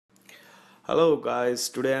Hello guys,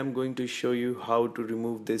 today I'm going to show you how to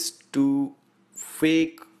remove these two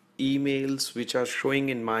fake emails which are showing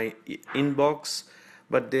in my inbox,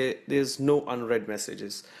 but there's no unread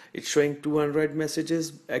messages. It's showing two unread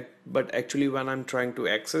messages, but actually when I'm trying to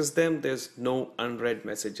access them, there's no unread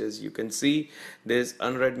messages. You can see there's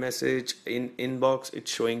unread message in inbox.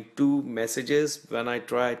 It's showing two messages. When I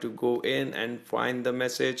try to go in and find the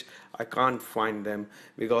message, I can't find them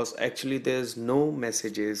because actually there's no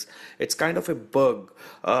messages. It's kind of a bug.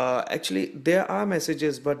 Actually, there are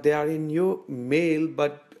messages, but they are in your mail,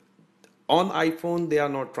 but on iPhone they are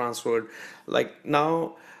not transferred. Like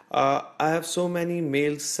now, I have so many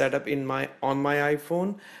mails set up in my on my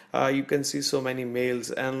iPhone. You can see so many mails,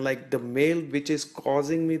 and like the mail which is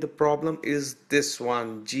causing me the problem is this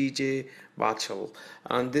one, GJ Bachel,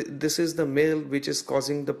 and this is the mail which is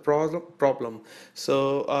causing the problem.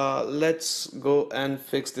 So let's go and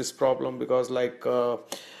fix this problem because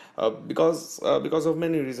because of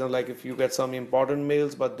many reasons, like if you get some important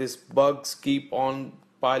mails but these bugs keep on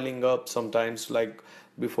piling up sometimes. Like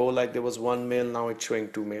before, like there was one mail, now it's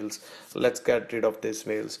showing two mails. So let's get rid of these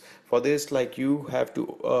mails. For this, like you have to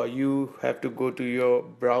go to your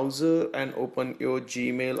browser and open your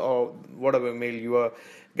Gmail or whatever mail you are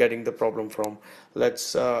getting the problem from.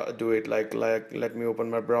 Let's do it. Like let me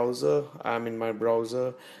open my browser. I'm in my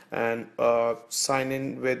browser, and sign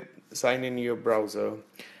in your browser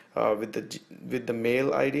with the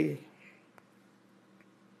mail ID.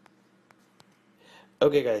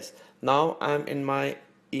 Okay guys, now I'm in my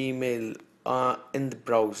email in the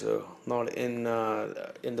browser, not in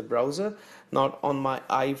the browser, not on my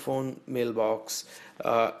iPhone mailbox.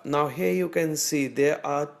 Now here you can see there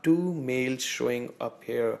are two mails showing up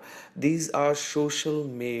here. These are social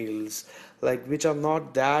mails, like which are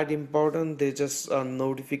not that important. They just a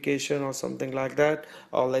notification or something like that,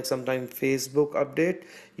 or like sometime Facebook update.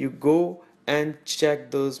 You go and check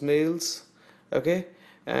those mails, okay,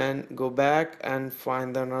 and go back and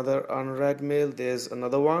find another unread mail. There's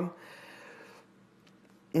another one.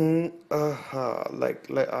 Like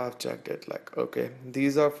I've checked it. Like, okay,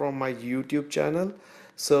 these are from my YouTube channel.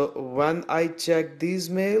 So when I check these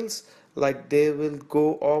mails, like they will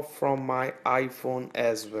go off from my iPhone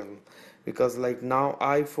as well, because like now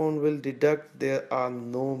iPhone will deduct there are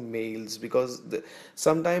no mails, because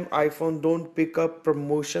sometimes iPhone don't pick up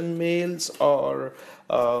promotion mails, or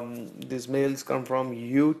these mails come from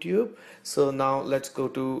YouTube. So now let's go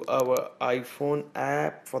to our iPhone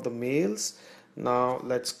app for the mails. Now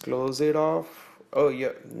let's close it off. Oh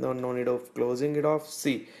yeah, no need of closing it off.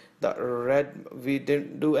 See, the red, we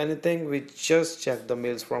didn't do anything, we just checked the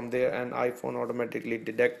mails from there, and iPhone automatically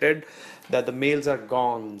detected that the mails are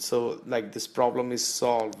gone. So like this problem is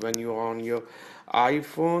solved. When you are on your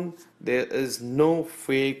iPhone, there is no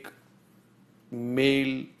fake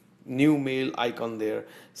mail, new mail icon there.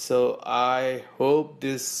 So I hope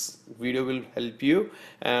this video will help you,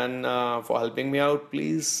 and for helping me out,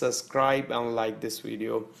 please subscribe and like this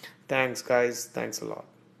video. Thanks guys, thanks a lot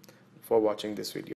for watching this video.